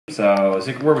So the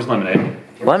secret word was lemonade.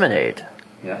 Lemonade.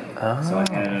 Yeah. Oh. So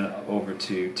I handed it over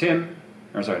to Tim.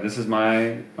 Or sorry, this is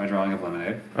my drawing of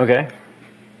lemonade. Okay.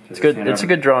 It's good. It's a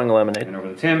good drawing of lemonade. And over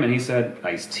to Tim, and he said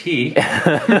iced tea.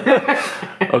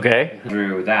 Okay.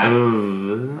 Drew that.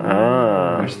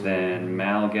 Which then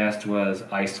Mal guessed was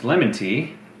iced lemon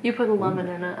tea. You put a lemon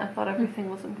in it. I thought everything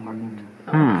was important.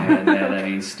 And then I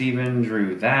mean Stephen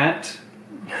drew that.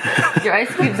 Your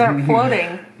ice cubes aren't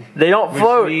floating. They don't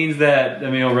float. Which means that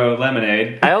Emil wrote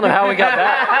lemonade. I don't know how we got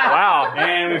that. Wow.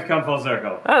 And we've come full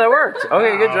circle. Oh, that worked.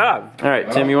 Okay, good job. All right,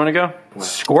 Tim, you want to go?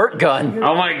 Squirt gun.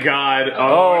 Oh my god.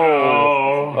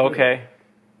 Oh. No. Okay.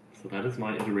 So that is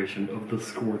my iteration of the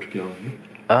squirt gun.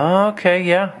 Okay,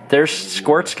 yeah. There's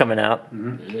squirts coming out.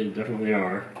 They definitely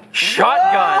are.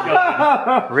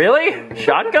 Shotgun. Really?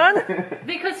 Shotgun?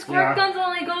 Because squirt guns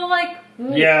only go like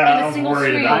in I a was single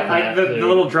worried stream. about The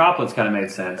little droplets kind of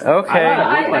made sense. Okay.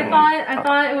 I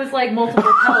thought it was like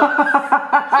multiple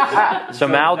pellets. So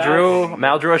Mal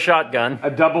drew a shotgun. A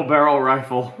double barrel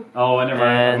rifle. Oh, I never.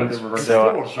 And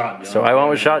so I went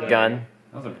with shotgun.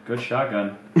 That was a good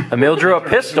shotgun. Emil drew a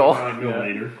pistol.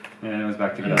 Later. And it was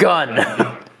back to Gun.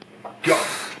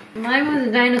 Mine was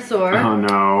a dinosaur. Oh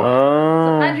no.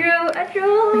 Oh. I drew.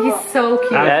 He's so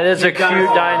cute. That is a cute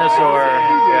dinosaur.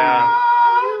 Yeah.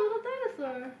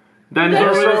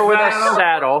 Dinosaur with a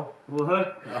saddle.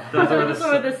 What?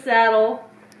 Dinosaur with a saddle.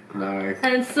 Nice.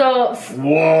 And so.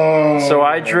 Whoa. So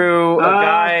I drew a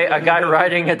guy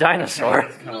riding a dinosaur.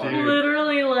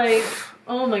 Literally like,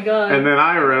 oh my god. And then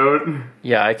I wrote.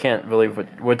 Yeah, I can't believe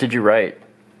what did you write?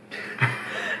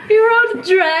 He wrote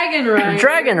Dragon Rider.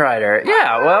 Dragon Rider.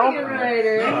 Yeah, well. Dragon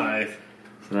Rider. Nice.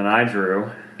 So then I drew.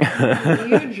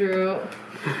 You drew.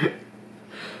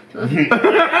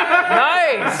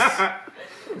 Nice.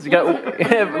 He's got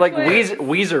like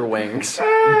Weezer wings. So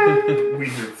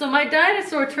my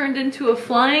dinosaur turned into a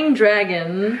flying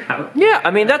dragon. Yeah,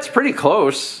 I mean that's pretty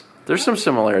close. There's some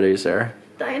similarities there.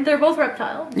 They're both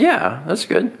reptiles. Yeah, that's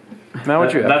good. Now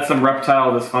what you have? That's some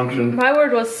reptile dysfunction. My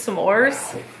word was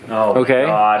s'mores. Oh, okay.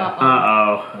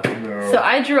 God. So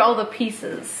I drew all the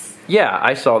pieces. Yeah,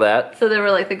 I saw that. So there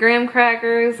were like the graham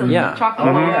crackers and chocolate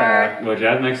bar. Which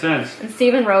that makes sense. And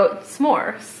Stephen wrote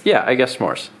s'mores. Yeah, I guess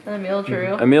s'mores. And Emil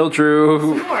drew. Emil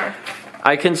drew. S'more.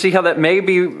 I can see how that may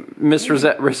be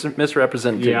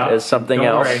misrepresented as something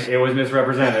else. Worry, it was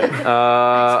misrepresented.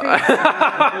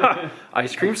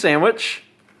 Ice cream sandwich.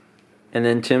 And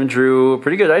then Tim drew a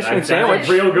pretty good ice cream sandwich.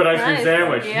 Real good ice cream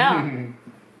sandwich. Yeah.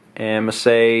 And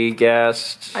Masae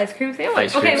guessed Ice cream sandwich.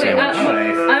 Ice cream okay, wait. sandwich.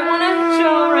 I want to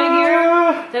show right here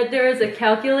that there is a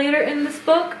calculator in this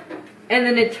book. And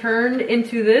then it turned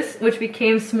into this, which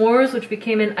became s'mores, which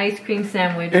became an ice cream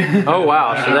sandwich. Oh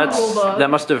wow! So that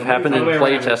must have happened in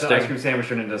play testing. Ice cream sandwich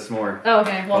turned into a s'more. Oh,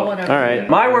 okay, well, whatever. All right.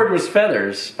 My word was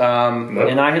feathers,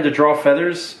 and I had to draw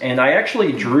feathers, and I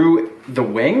actually drew the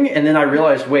wing, and then I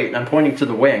realized, wait, I'm pointing to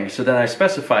the wing, so then I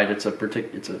specified it's a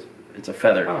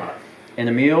feather, and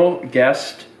Emil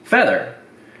guessed feather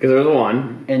Because there was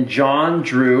one. and John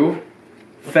drew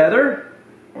feather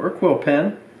or a quill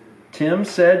pen. Tim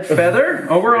said feather.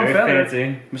 Oh, we're on feather.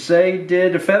 Fancy. Masae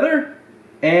did a feather,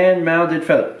 and Mal did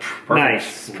feather. Perfect.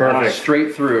 Nice. Perfect.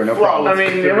 Straight through, no Well, problem. I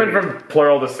mean, it went from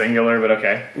plural to singular, but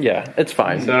okay. Yeah, it's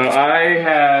fine. So I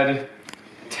had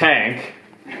tank.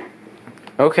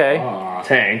 Okay.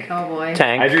 Tank. Oh boy.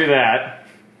 Tank. I drew that.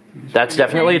 That's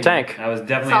definitely a tank. That was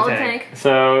definitely Solid a tank. tank.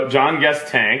 So John guessed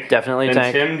tank. Definitely a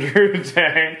Then tank. Tim drew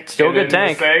tank. Still and good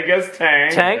then tank. Masae guessed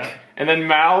tank. Tank. And then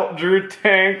Mal drew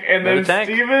tank. And Another then tank.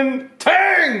 Stephen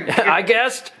tank. I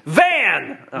guessed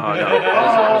van. Oh no,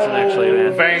 that wasn't actually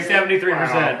a van.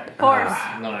 73%. Of course.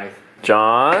 Nice.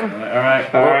 John. All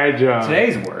right, John.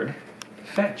 Today's word,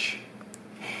 fetch.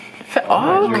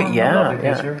 Oh, okay,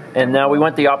 yeah. And now we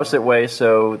went the opposite way,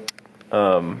 so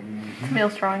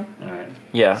Emil's drawing. All right.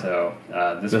 yeah. So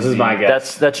this is my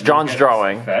guess. That's John's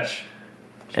drawing, Fetch.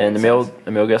 and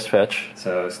Emil guessed fetch.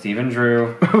 So Stephen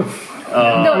drew.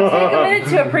 No, take a minute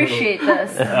to appreciate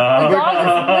this. The dog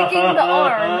is licking the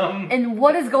arm, and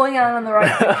what is going on the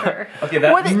right picture? Okay,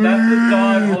 that's the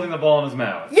dog holding the ball in his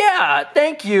mouth. Yeah,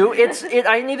 thank you.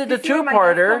 I needed a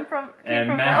two-parter. And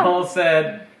Mal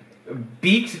said,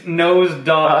 beaked nose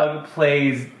dog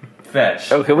plays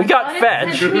fetch. Okay, we got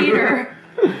fetch. Peter.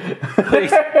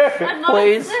 Please.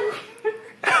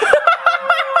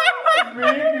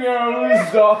 Big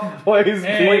nose dog plays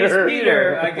Peter.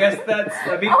 Peter. I guess that's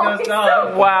a beaked nose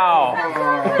dog. Wow.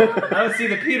 I don't see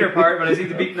the Peter part, but I see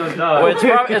the beaked nose dog. Well,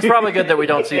 it's probably good that we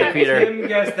don't see the Peter. Tim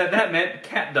guessed that meant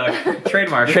cat duck.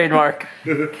 Trademark. Trademark.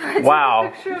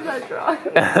 Wow. Picture of that drawing.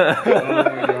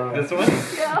 This one?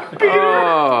 Yeah.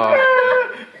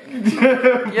 Oh.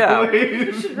 Yeah.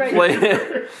 You should write Play.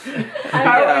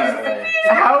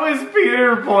 How is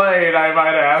Peter played, I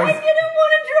might I ask? didn't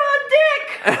want to draw a dick.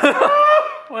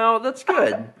 Well, that's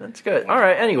good. That's good. All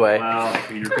right. Anyway, Wow,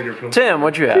 Peter. Tim,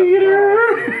 what'd you have?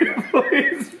 Peter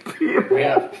plays Peter. We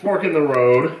have Fork in the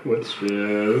Road, which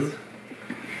is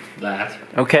that.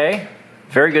 Okay.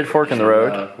 Very good fork in the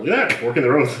road. Look at that, Fork in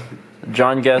the Road.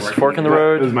 John guessed fork in the This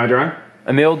road. is my drawing?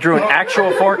 Emil drew an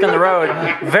actual fork in the road.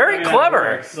 Very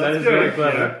clever. That is very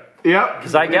clever. Yep.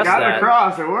 Because I guessed got that. it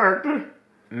across, it worked.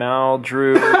 Mal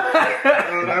drew.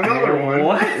 Another one.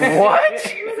 What?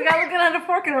 There's a guy looking at a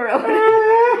fork in the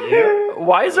road.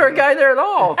 Why is there a guy there at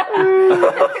all? Time.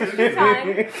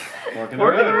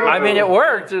 I mean, it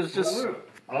worked. It was just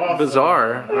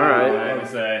bizarre. All right. I would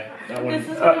say. This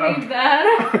is gonna be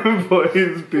bad.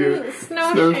 Plays Peter.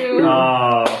 Snowshoe.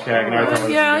 Oh, okay. I can already tell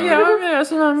what Yeah.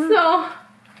 this is gonna be. So,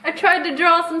 I tried to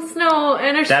draw some snow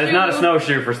and a That shoe. is not a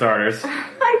snowshoe for starters.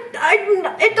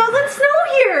 It doesn't snow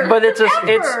here. But it's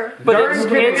Ever. When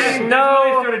I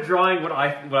snow. started drawing what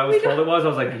I was told it was, I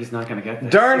was like, he's not gonna get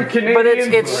this. Darn Canadian. But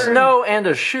it's snow and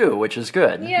a shoe, which is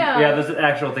good. Yeah. Yeah, there's an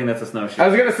actual thing that's a snowshoe. I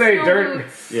was gonna say Snow dirt.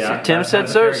 boots. Yeah. Tim that's said a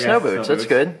so. fair guess, Snow boots. That's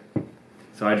good.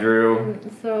 So I drew.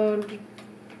 So,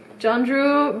 John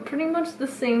drew pretty much the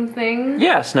same thing.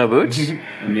 Yeah, snow boots.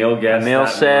 Emil guessed. Emil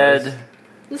that said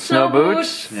The snow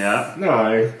boots. was- Yeah.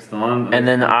 No, Still on. And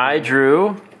then I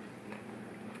drew.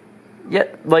 Yeah,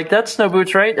 like that's snow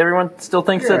boots, right? Everyone still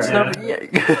thinks that's snow.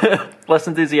 Yeah. Less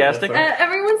enthusiastic.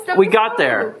 Everyone's done We with got snow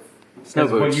there. boots. Snow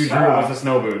What boots. you drew was a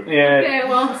snow boot. Yeah. Okay,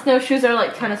 well, snowshoes are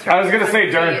like tennis I rackets. was gonna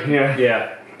say dirt. Yeah.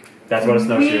 Yeah. That's what a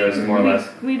snowshoe is, more or less.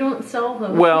 We don't sell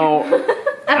them. Well,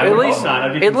 I at would least hope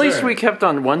not, I'd be at least concerned. we kept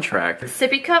on one track.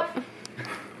 Sippy cup.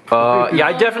 Yeah,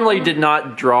 I definitely did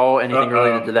not draw anything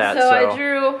related to that. So I So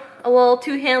drew a little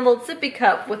two-handled sippy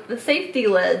cup with the safety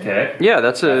lid. Okay. yeah,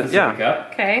 that's a That's a yeah. sippy cup.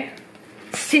 Okay.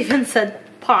 Steven said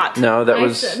pot. No, that I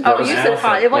was- said- that oh, was- you said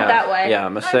pot. It went yeah, that way. yeah, I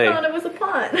Masae. thought it was a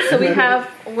pot. So we have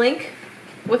Link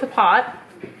with a pot.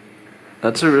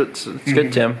 That's it's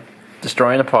good, Tim.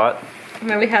 Destroying a pot. And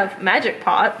then we have Magic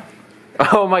Pot.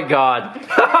 Oh my God!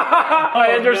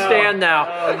 I understand now.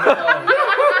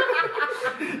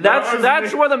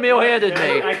 That's what Emil handed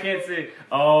me. I can't see.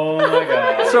 Oh my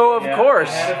god. So of course,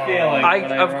 I had a feeling.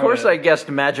 when of wrote course it. I guessed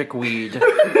magic weed because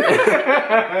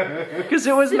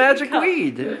it was magic cup.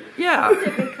 weed. Yeah,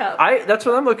 Sippy cup. that's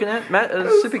what I'm looking at.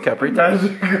 Sippy cup right there.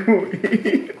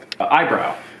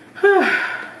 Eyebrow.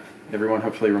 Everyone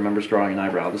hopefully remembers drawing an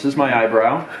eyebrow. This is my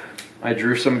eyebrow. I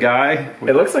drew some guy.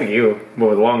 It looks like you, but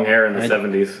with long hair in the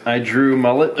 70s. I drew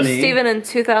mullet me. Steven in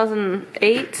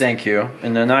 2008. Thank you.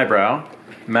 And then eyebrow.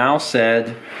 Mal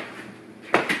said,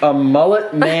 a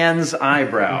mullet man's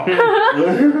eyebrow.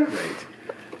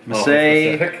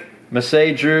 Great.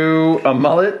 Masae drew a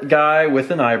mullet guy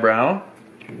with an eyebrow.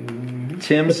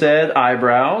 Tim said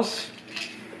eyebrows.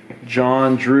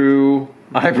 John drew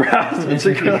eyebrows. It's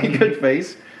a really good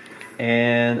face.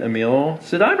 And Emil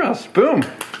said eyebrows. Boom.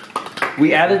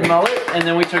 We added mullet and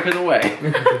then we took it away.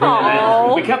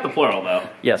 Aww. We kept the plural though.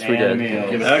 Yes, we did.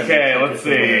 Emil. Okay, let's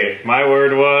see. My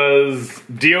word was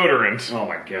deodorant. Oh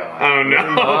my god. Oh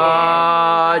no.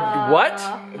 What?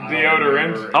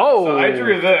 Deodorant. Oh. So I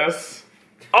drew this.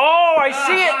 Oh, I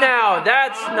see it now.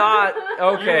 That's not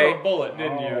okay. bullet,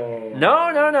 didn't you?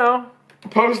 No.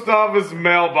 Post office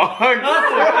mailbox.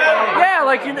 Yeah,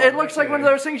 like it looks like one of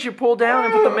those things you pull down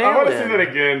and put the I mail want to see that in.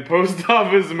 again. Post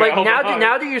office Like mailbox.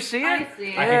 now do you see it? I see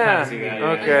it. I can kinda see that, yeah.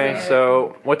 Okay,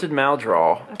 so what did Mal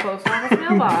draw? A post office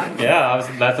mailbox. Yeah,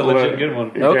 that's a legit good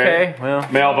one. Okay, well,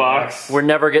 Mailbox. we're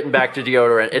never getting back to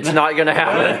deodorant. It's not gonna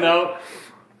happen. No.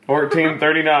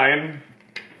 1439.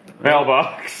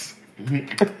 Mailbox.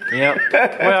 Yep.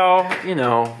 Well,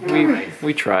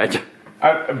 we tried.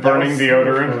 Burning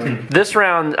deodorant. This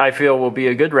round I feel will be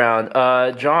a good round.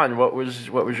 John, what was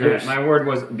yours? My word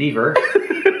was beaver.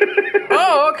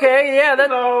 Oh, okay, yeah,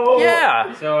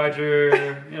 yeah. So I drew,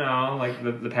 like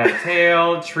the padded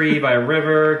tail, tree by a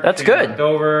river. That's chicken good. left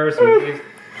over. Some things.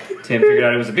 Tim figured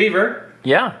out it was a beaver.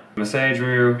 Yeah. Masae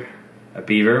drew a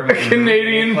beaver. With a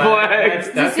Canadian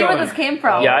flag. Do you see where this came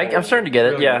from? Yeah, I'm starting to get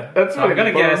it. Yeah. That's So I'm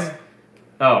gonna fun. guess.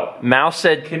 Oh, Mal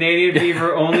said Canadian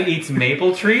beaver only eats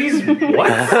maple trees. What?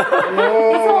 He's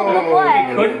holding the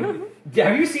flag.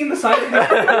 Have you seen the size of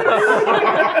this?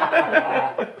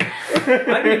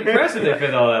 I'd be impressed if they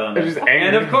fit all that on there. They're just angry.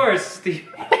 And of course, Steve.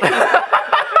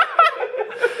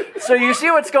 So you see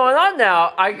what's going on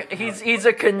now? He's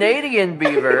a Canadian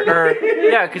beaver,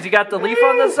 yeah, because he got the leaf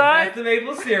on the That's side. the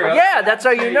maple syrup. Yeah, that's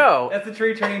how you know. That's the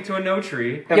tree turning into a no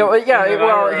tree. Yeah,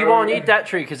 well, he won't eat that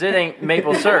tree because it ain't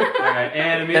maple syrup. All right,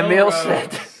 and Emil wrote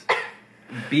said-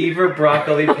 Beaver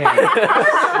broccoli pancakes.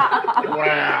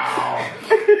 Wow.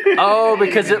 Oh,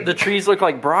 because the trees look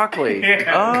like broccoli.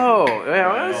 Yeah. Oh,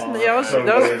 yeah,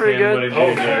 that was pretty good.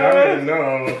 Okay, I didn't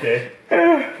know. Okay.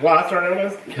 Last our name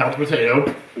is couch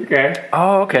potato. Okay.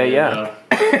 Oh, okay, yeah.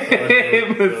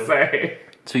 Masay.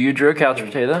 So you drew a couch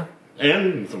potato?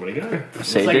 And somebody got it.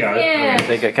 Say I did. got it. Yeah.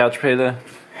 They got couch potato.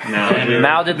 Now,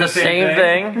 Mal did the same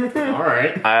thing. All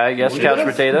right. I guess couch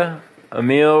Yes. potato.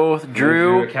 Emil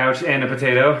Drew a drew, couch and a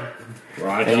potato.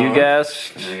 Right and you on.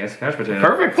 guessed. And I guess couch potato.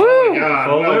 Perfect. Woo! God,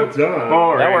 Full well loop. done.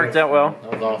 All That right. worked out well.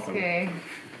 That was awesome. Okay.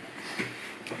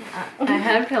 I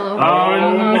had pillow. Oh,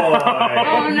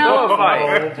 Oh no. Oh, fight.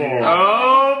 Oh boy.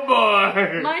 Oh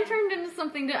boy. Mine turned into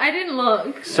something. I didn't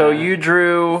look. So you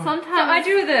drew. Sometimes I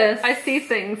do this. I see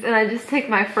things and I just take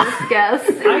my first guess,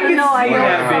 I even can though I see know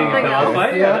that being something pillow else.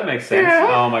 fight. Yeah, that makes sense.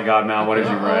 Oh my god, Mal, what did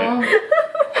you write?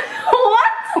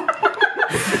 What?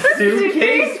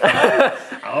 Suitcase? When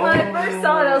I first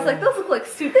saw it, I was like, those look like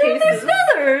suitcases.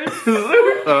 Feathers.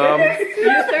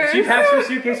 She packs her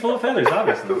suitcase full of feathers,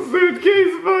 obviously.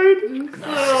 Suitcase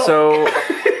fight. So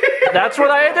that's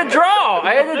what I had to draw.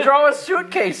 I had to draw a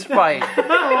suitcase fight.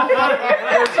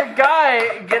 There's a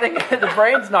guy getting the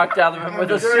brains knocked out of him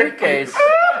with a suitcase.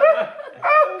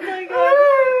 Oh my god.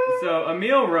 So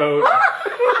Emil wrote.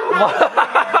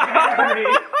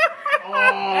 And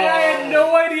I had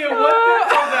no idea what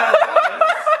that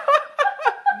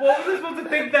was. What was I supposed to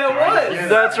think that was?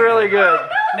 That's really good.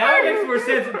 Now it makes more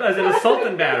sense as an assault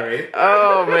and battery.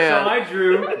 Oh So man. I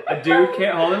drew a dude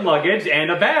can't hold in luggage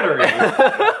and a battery.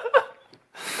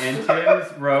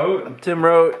 And Tim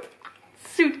wrote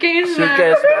Suitcase.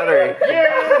 suitcase battery.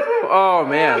 Oh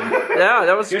man. Yeah,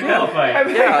 that was good good. hell fight.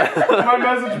 Yeah. My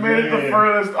message made it the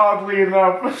furthest, oddly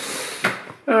enough.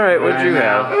 All right, what'd you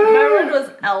have? My word was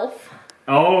elf.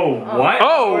 Oh, what?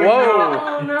 Oh, whoa.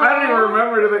 Oh no. I don't even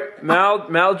remember the. Mal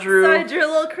So I drew. drew a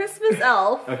little Christmas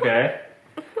elf. Okay.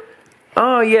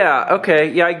 Oh yeah.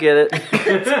 Okay. Yeah, I get it.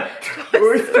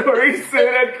 Toy Story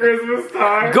set at Christmas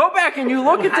time. Go back and you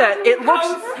look at that. It looks.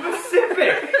 How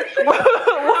specific?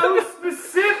 How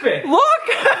specific? Look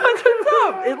at the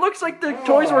top. It looks like the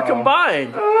toys were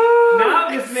combined. Now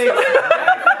this makes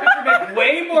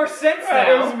way more sense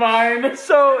That was now. mine.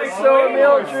 So way Emil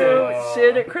more drew sense.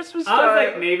 Sid at Christmas I was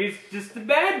like, time. maybe it's just the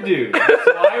bad dude. So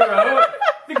I wrote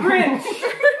the Grinch.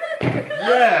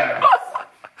 Yeah.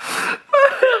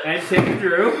 And Tim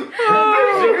drew.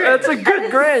 That's a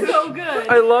good Grinch. So good.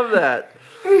 I love that.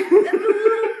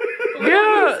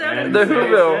 Yeah, And the so I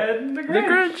Whoville. said The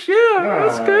Grinch. Yeah,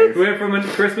 that's good. We went from a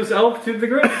Christmas elf to the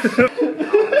Grinch.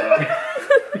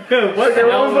 What the What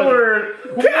hell was the was word?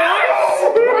 What? That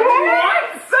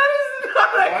is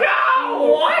not a cow!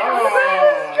 What?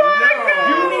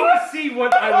 You need to see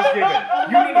what I was given.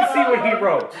 You need to see what he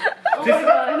wrote. Just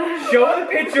show the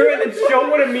picture and then show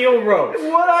what Emil wrote.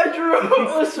 What I drew.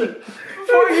 Listen,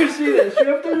 before you see this, you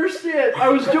have to understand. I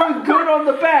was doing good on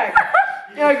the back.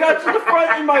 And I got to the front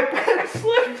and my pen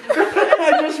slipped. And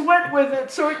I just went with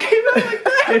it, so it came out like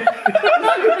that.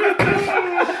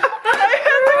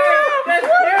 That's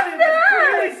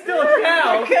clearly still a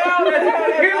cow.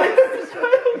 That's clearly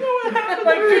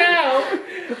like cow.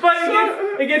 But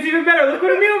it gets even better. Look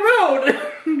what Emil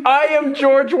wrote. I am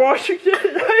George Washington.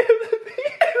 And I am the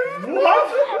beaver.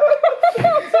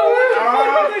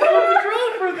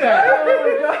 For that.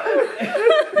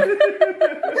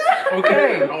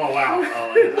 Okay. Oh wow.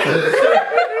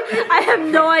 I have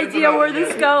no idea where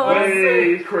this goes.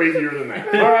 Way crazier than that.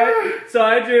 Alright, so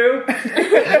I drew a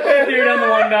dude on the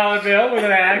 $1 bill with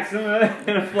an axe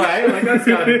and a flag. I'm like, that's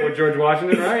gotta be for George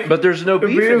Washington, right? But there's no beef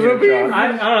in beaver's here, a beef. John. I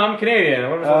don't know, I'm Canadian.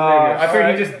 What am I supposed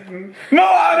to do? I figured he just. No,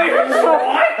 I didn't even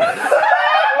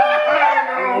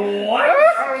What?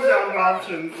 I was out of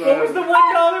options. What was the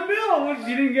 $1 bill? What,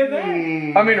 you didn't get that?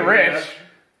 I mean, Rich.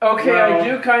 Okay, No. I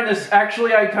do kind of.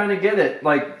 Actually, I kind of get it.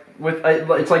 Like with,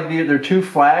 it's like they're two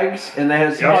flags, and they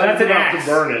has. Yeah. Oh, that's an Enough to axe.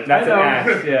 burn it. That's an I know.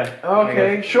 axe, yeah.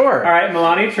 Okay, sure. Alright,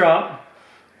 Melania Trump.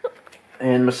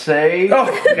 And Masae.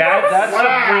 That's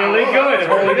Wow. really good.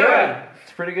 Really good.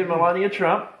 It's pretty good, Melania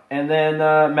Trump. And then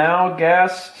Mal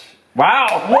guessed. Wow!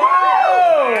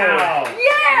 Whoa! Yeah!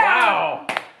 Wow!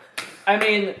 I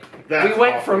mean, That's we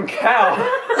went awesome. from cow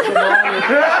to Melania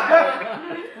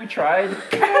Trump. We tried.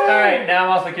 Alright, now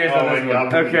I'm also curious Oh on my this one.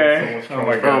 god. Okay. So Oh much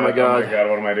my fun. god. Oh my God. Oh my god.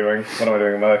 What am I doing? What am I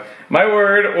doing? My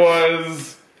word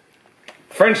was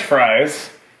French fries.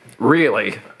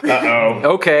 Really? Uh-oh.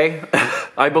 Okay.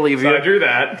 I believe So you. I drew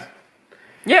that.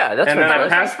 Yeah, that's And then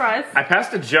French fries. Fries. I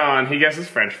passed to John. He guesses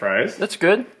French fries. That's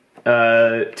good.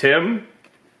 Tim.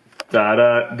 Da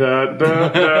da da da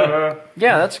da.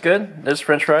 Yeah, that's good. There's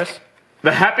French fries.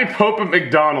 The Happy Pope at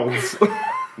McDonald's.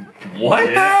 What?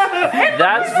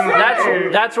 That's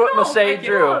what Masae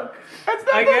drew. Look,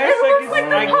 I guess it looks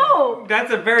like the Pope.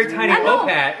 that's a very tiny I know. Pope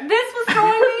hat. This was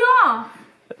throwing me off.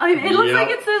 It looks like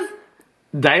it says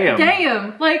Damn.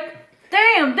 damn. Like,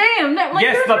 damn. Like,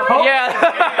 Yes, there's the no- Pope. Yeah.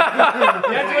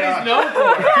 That's what he's known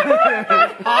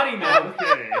for. Potty mouth.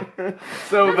 Okay.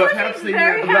 So the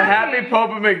very Happy happy.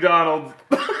 Pope at McDonald's.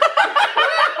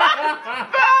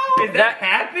 Is that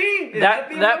happy? Is That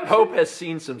the that emotion? Pope has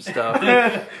seen some stuff.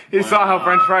 He saw how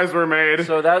French fries were made.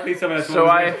 So that Please tell me that's so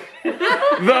what I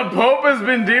The Pope has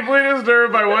been deeply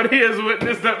disturbed by what he has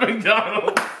witnessed at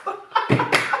McDonald's.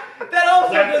 That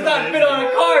also does not fit on a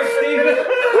card, Steven.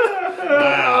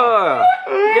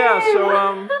 yeah, so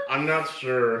I'm not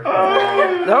sure.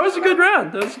 that was a good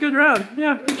round.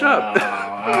 Yeah, good job.